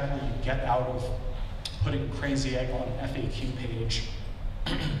exactly you get out of putting Crazy Egg on an FAQ page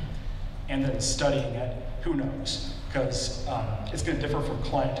and then studying it, who knows? Because it's going to differ from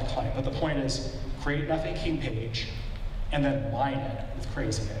client to client. But the point is, create an FAQ page and then mine it with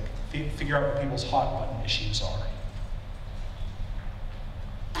Crazy Egg. Figure out what people's hot button issues are.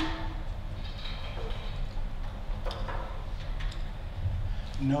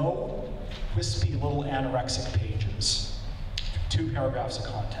 No wispy little anorexic pages. 2 paragraphs of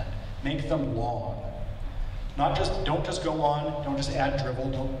content. Make them long. Don't just go on, don't just add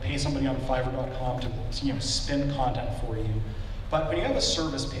drivel, don't pay somebody on Fiverr.com to spin content for you. But when you have a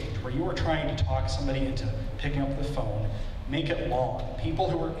service page where you are trying to talk somebody into picking up the phone, make it long. People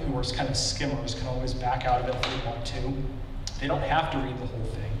who are kind of skimmers can always back out of it if they want to. They don't have to read the whole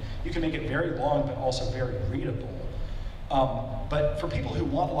thing. You can make it very long, but also very readable. But for people who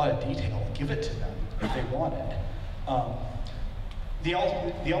want a lot of detail, give it to them if they want it.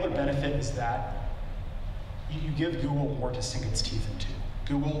 The other benefit is that you give Google more to sink its teeth into.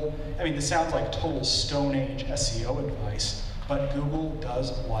 Google, this sounds like total Stone Age SEO advice, but Google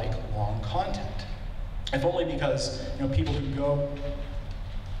does like long content. If only because people who go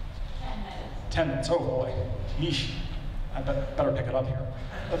 10 minutes. Oh boy, yeesh. I better pick it up here.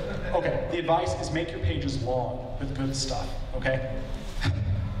 Okay, the advice is make your pages long with good stuff, okay?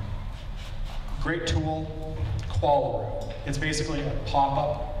 Great tool, Qualaroo. It's basically a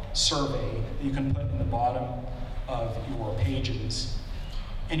pop-up survey that you can put in the bottom of your pages.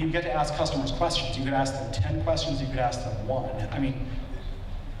 And you get to ask customers questions. You could ask them 10 questions, you could ask them 1.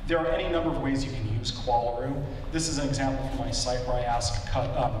 There are any number of ways you can use Qualaroo. This is an example from my site where I ask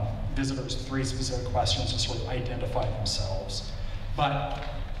visitors 3 specific questions to sort of identify themselves. But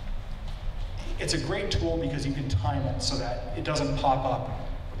it's a great tool because you can time it so that it doesn't pop up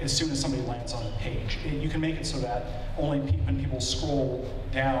as soon as somebody lands on the page. You can make it so that only when people scroll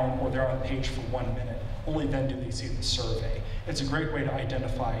down or they're on the page for 1 minute, only then do they see the survey. It's a great way to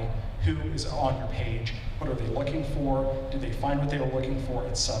identify who is on your page, what are they looking for, did they find what they were looking for,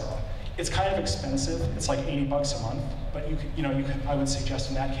 etc. It's kind of expensive. It's like $80 a month, but I would suggest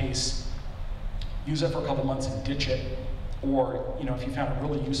in that case, use it for a couple months and ditch it. Or if you found it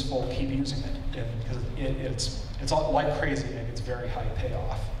really useful, keep using it because it's all like Crazy Egg. It's very high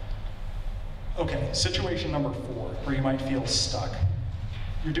payoff. Okay, situation number 4, where you might feel stuck.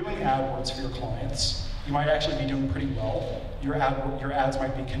 You're doing AdWords for your clients. You might actually be doing pretty well. Your ads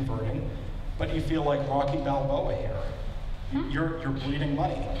might be converting, but you feel like Rocky Balboa here. You're bleeding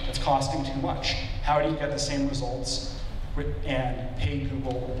money. It's costing too much. How do you get the same results and pay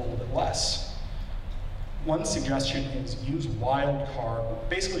Google a little bit less? One suggestion is use wildcard.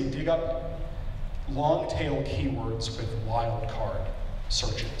 Basically, dig up long tail keywords with wildcard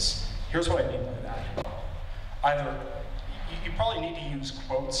searches. Here's what I mean by that. You probably need to use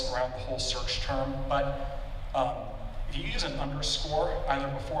quotes around the whole search term, but if you use an underscore either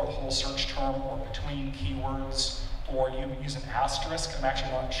before the whole search term or between keywords, or you use an asterisk, I'm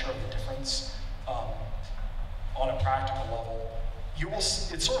actually not sure of the difference on a practical level.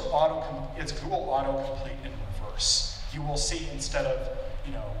 It's sort of it's Google autocomplete in reverse. You will see instead of,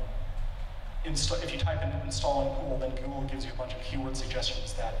 if you type in install and cool, then Google gives you a bunch of keyword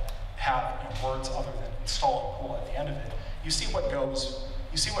suggestions that have words other than install and cool at the end of it. You see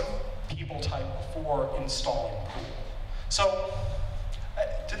what people type before installing cool. So,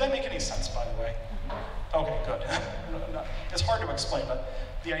 did that make any sense, by the way? Okay, good. It's hard to explain, but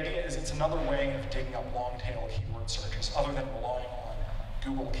the idea is it's another way of digging up long tail keyword searches other than relying on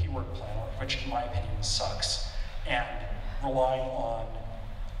Google Keyword Planner, which in my opinion sucks, and relying on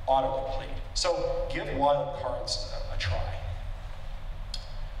autocomplete. So give wildcards a try.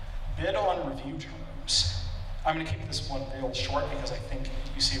 Bid on review terms. I'm going to keep this one real short because I think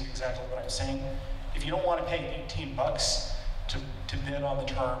you see exactly what I'm saying. If you don't want to pay $18 to bid on the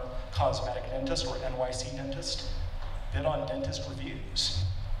term cosmetic dentist or NYC dentist, bid on dentist reviews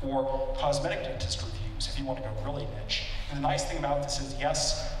or cosmetic dentist reviews if you want to go really niche. And the nice thing about this is,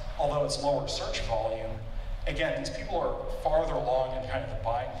 yes, although it's lower search volume, again, these people are farther along in kind of the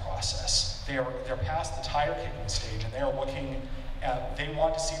buying process. They're past the tire kicking stage and they're looking they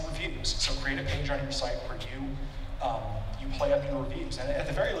want to see reviews. So create a page on your site where you play up your reviews, and at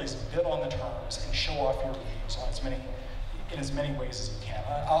the very least, bid on the terms and show off your reviews on in as many ways as you can.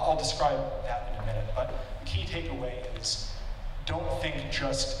 I'll describe that in a minute, but the key takeaway is don't think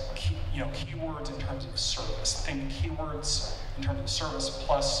just keywords in terms of service. Think keywords in terms of service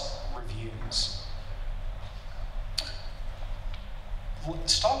plus reviews.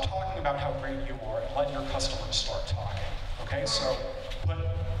 Stop talking about how great you are and let your customers start talking. Okay, so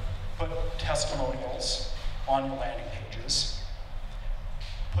put testimonials on your landing pages.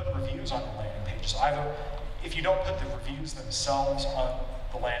 Put reviews on your landing pages. Either, if you don't put the reviews themselves on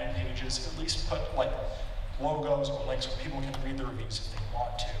the landing pages, at least put like logos or links where people can read the reviews if they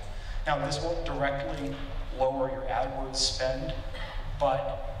want to. Now, this won't directly lower your AdWords spend,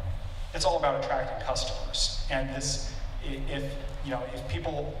 but it's all about attracting customers. And this, if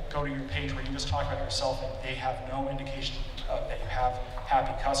people go to your page where you just talk about yourself and they have no indication that you have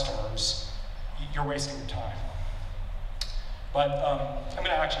happy customers, you're wasting your time. But I'm going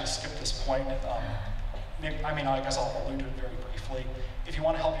to actually skip this point. I guess I'll allude to it very briefly. If you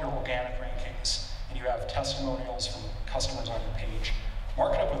want to help your organic rankings and you have testimonials from customers on your page,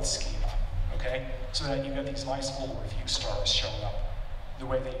 mark it up with schema, okay? So that you get these nice little review stars showing up the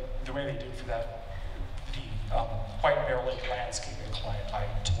way they do for the White Bear Lake landscaping client I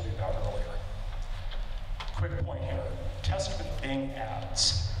told you about earlier. Quick point here, test with Bing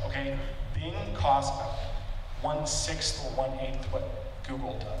ads, okay? Bing costs about 1/6 or 1/8 what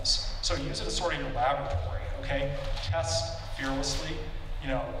Google does. So use it as sort of your laboratory, okay? Test fearlessly.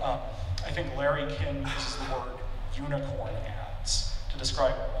 I think Larry King uses the word unicorn ads to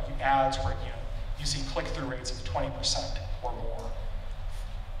describe ads where you see click-through rates of 20% or more.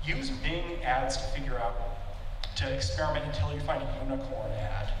 Use Bing ads to experiment until you find a unicorn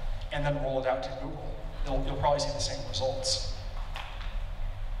ad, and then roll it out to Google. You'll probably see the same results.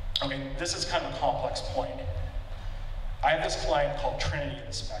 Okay, this is kind of a complex point. I have this client called Trinity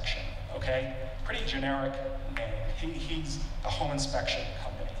Inspection, okay? Pretty generic name. He's a home inspection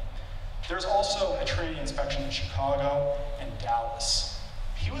company. There's also a Trinity Inspection in Chicago and Dallas.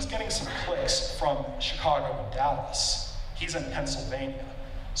 He was getting some clicks from Chicago and Dallas. He's in Pennsylvania.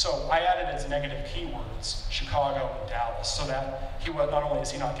 So I added as negative keywords, Chicago and Dallas, so that not only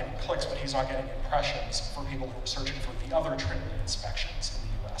is he not getting clicks, but he's not getting impressions for people who are searching for the other Trinity inspections in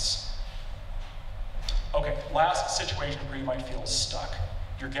the US. Okay, last situation where you might feel stuck.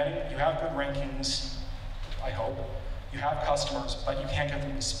 You have good rankings, I hope. You have customers, but you can't get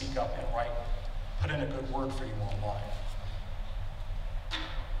them to speak up and put in a good word for you online.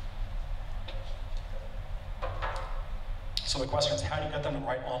 So the question is, how do you get them to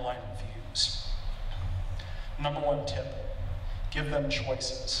write online reviews? Number one tip, give them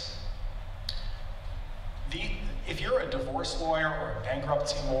choices. If you're a divorce lawyer or a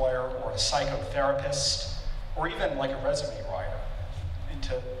bankruptcy lawyer or a psychotherapist, or even like a resume writer, and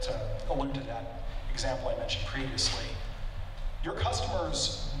to allude to that example I mentioned previously, your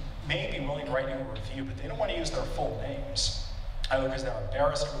customers may be willing to write you a review, but they don't want to use their full names, either because they're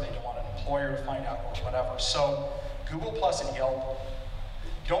embarrassed or they don't want an employer to find out or whatever. So Google Plus and Yelp,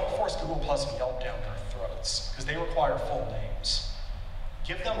 don't force Google Plus and Yelp down their throats, because they require full names.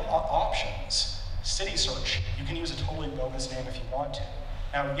 Give them options. City Search, you can use a totally bogus name if you want to.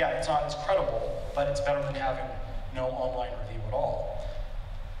 Now, yeah, it's not as credible, but it's better than having no online review at all.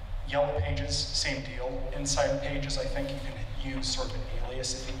 Yellow Pages, same deal. Insider Pages, I think you can use sort of an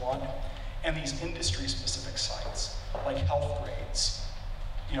alias if you want. And these industry-specific sites, like Health Grades,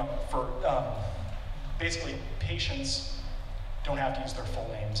 for basically patients don't have to use their full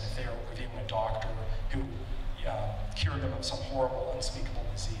names if they're reviewing a doctor who cured them of some horrible, unspeakable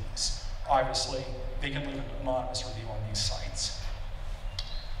disease. Obviously, they can leave an anonymous review on these sites.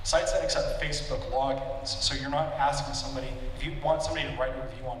 Sites that accept Facebook logins, so you're not asking somebody, if you want somebody to write a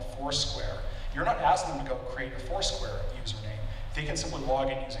review on Foursquare, you're not asking them to go create a Foursquare username. They can simply log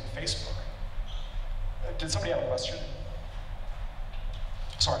in using Facebook. Did somebody have a question?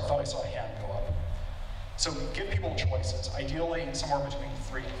 Sorry, I thought I saw a hand go up. So give people choices, ideally somewhere between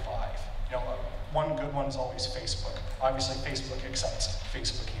 3 and 5. One good one is always Facebook. Obviously, Facebook accepts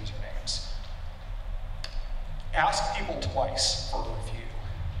Facebook usernames. Ask people twice for a review.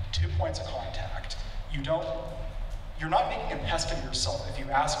 2 points of contact. You're not making a pest of yourself if you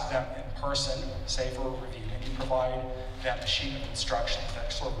ask them in person, say for a review, and you provide them a sheet of instructions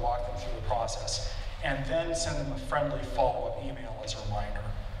that sort of walk them through the process, and then send them a friendly follow-up email as a reminder.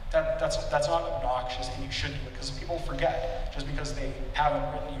 That's not obnoxious, and you should do it, because people forget. Just because they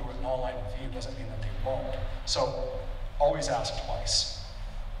haven't written you an online review doesn't mean that they won't. So always ask twice.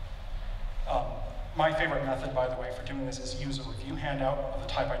 My favorite method, by the way, for doing this is use a review handout of the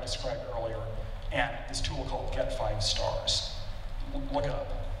type I described earlier, and this tool called Get 5 Stars. Look it up.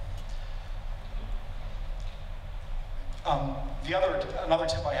 Another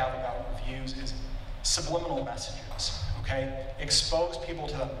tip I have about reviews is subliminal messages, okay? Expose people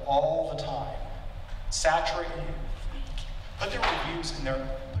to them all the time. Put your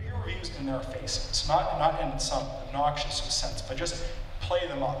reviews in their faces, not in some obnoxious sense, but just play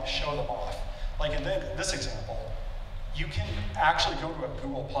them up, show them off. Like in this example, you can actually go to a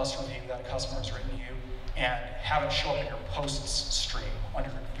Google Plus review that a customer has written you and have it show up in your posts stream on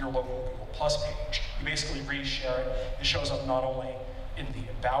your local Google Plus page. You basically reshare it. It shows up not only in the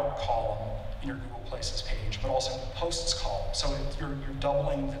About column in your Google Places page, but also in the Posts column. So you're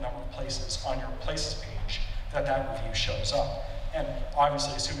doubling the number of places on your Places page that review shows up. And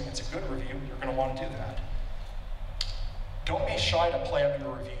obviously, assuming it's a good review, you're going to want to do that. Don't be shy to play up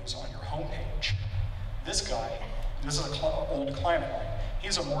your reviews on your homepage. This guy, this is an old client of mine,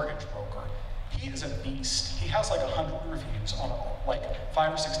 he's a mortgage broker. He is a beast. He has like 100 reviews on like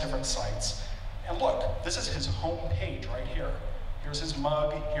 5 or 6 different sites. And look, this is his home page right here. Here's his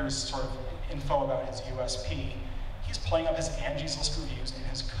mug, here's sort of info about his USP. He's playing up his Angie's List reviews and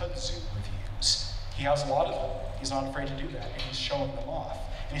his kudzu reviews. He has a lot of them. He's not afraid to do that, and he's showing them off.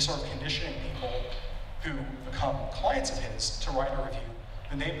 And he's sort of conditioning people who become clients of his to write a review,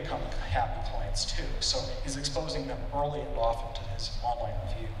 then they become happy clients too. So he's exposing them early and often to his online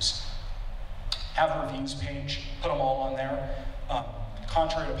reviews. Have a reviews page, put them all on there.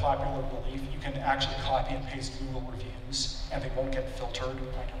 Contrary to popular belief, you can actually copy and paste Google reviews and they won't get filtered on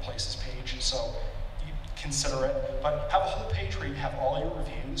your Places page, so you consider it. But have a whole page where you have all your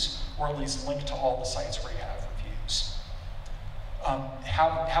reviews, or at least link to all the sites where you have reviews.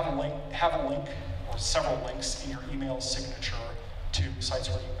 Have a link or several links in your email signature to sites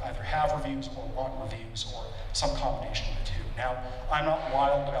where you either have reviews or want reviews or some combination of the two. Now, I'm not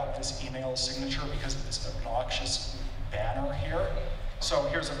wild about this email signature because of this obnoxious banner here. So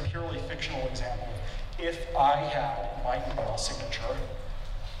here's a purely fictional example. If I had in my email signature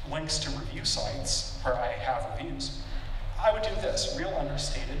links to review sites where I have reviews, I would do this, real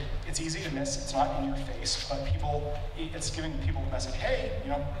understated. It's easy to miss, it's not in your face, but it's giving people the message, hey,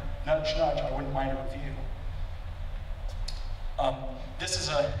 nudge, nudge, I wouldn't mind a review. This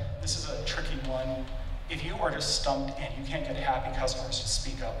is a tricky one. If you are just stumped and you can't get happy customers to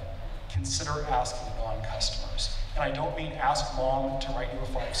speak up, consider asking non-customers. And I don't mean ask mom to write you a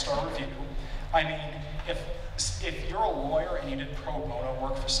 5-star review. I mean, if you're a lawyer and you did pro bono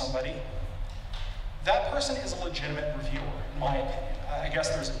work for somebody, that person is a legitimate reviewer, in my opinion. I guess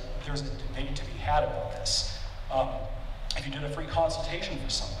there's a debate to be had about this. If you did a free consultation for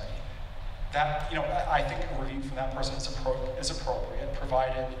somebody, that, I think a review from that person is appropriate,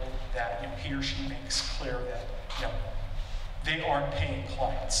 provided that he or she makes clear that they aren't paying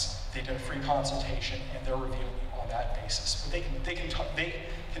clients. They did a free consultation and they're reviewing you on that basis. But they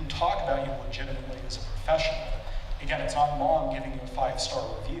can talk about you legitimately as a professional. Again, it's not mom giving you a 5-star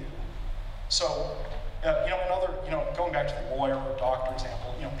review. So, going back to the lawyer or doctor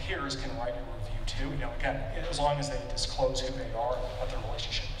example, peers can write a review too. Again, as long as they disclose who they are and what their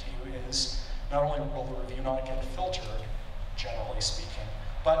relationship to you is, not only will the review not get filtered, generally speaking,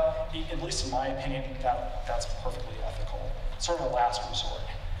 but at least in my opinion, that's perfectly ethical. Sort of a last resort.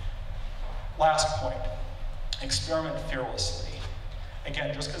 Last point, experiment fearlessly.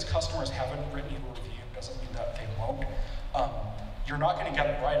 Again, just because customers haven't written you a review doesn't mean that they won't. You're not going to get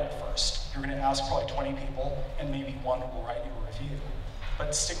it right at first. You're going to ask probably 20 people, and maybe one will write you a review.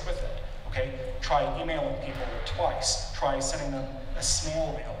 But stick with it, okay? Try emailing people twice. Try sending them a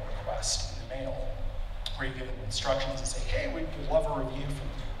snail mail request in the mail, where you give them instructions and say, hey, we'd love a review from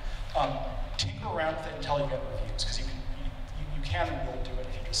you. Tinker around with it until you get reviews, because you can and will do it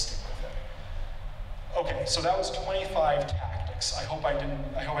if you just stick with it. Okay, so that was 25 tactics. I hope I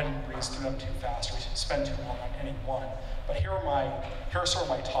didn't breeze through them too fast or spend too long on any one. But here are sort of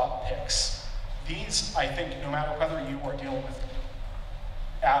my top picks. These, I think, no matter whether you are dealing with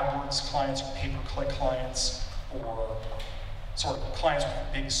AdWords clients or pay-per-click clients, or sort of clients with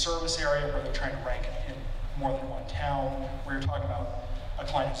a big service area where they're trying to rank in more than one town, where you're talking about a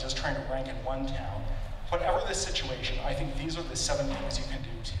client who's just trying to rank in one town. Whatever the situation, I think these are the 7 things you can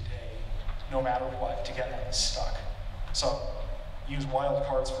do today, no matter what, to get unstuck. So, use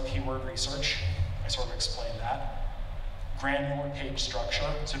wildcards for keyword research. I sort of explained that. Granular page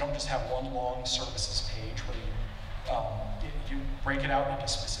structure, so don't just have one long services page where you break it out into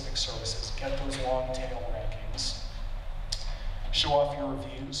specific services. Get those long tail rankings. Show off your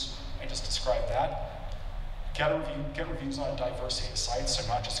reviews. I just described that. Get reviews on a diversity of sites, so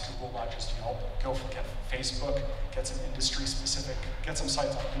not just Google, not just Yelp. Go for Facebook, get some industry specific, get some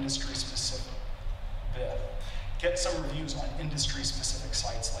sites on industry specific. Get some reviews on industry specific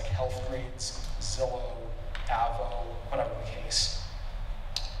sites like Health Grades, Zillow, Avo, whatever the case.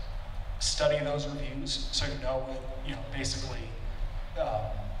 Study those reviews so you know basically,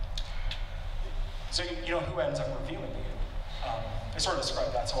 so you know who ends up reviewing you. I sort of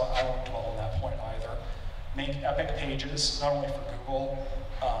described that, so I won't dwell on that point either. Make epic pages, not only for Google,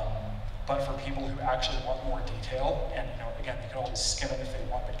 but for people who actually want more detail. And again, they can always skim it if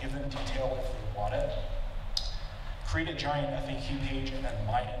they want, but give them detail if they want it. Create a giant FAQ page and then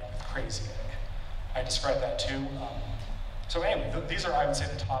mine it with Crazy Egg. I described that too. So anyway, these are, I would say,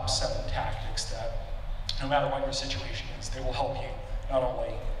 the top 7 tactics that, no matter what your situation is, they will help you not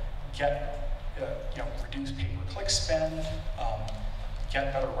only get, reduce pay-per-click spend,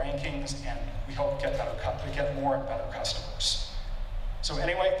 get better rankings, and we hope get more and better customers. So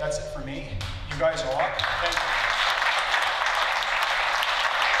anyway, that's it for me. You guys rock. Thank you.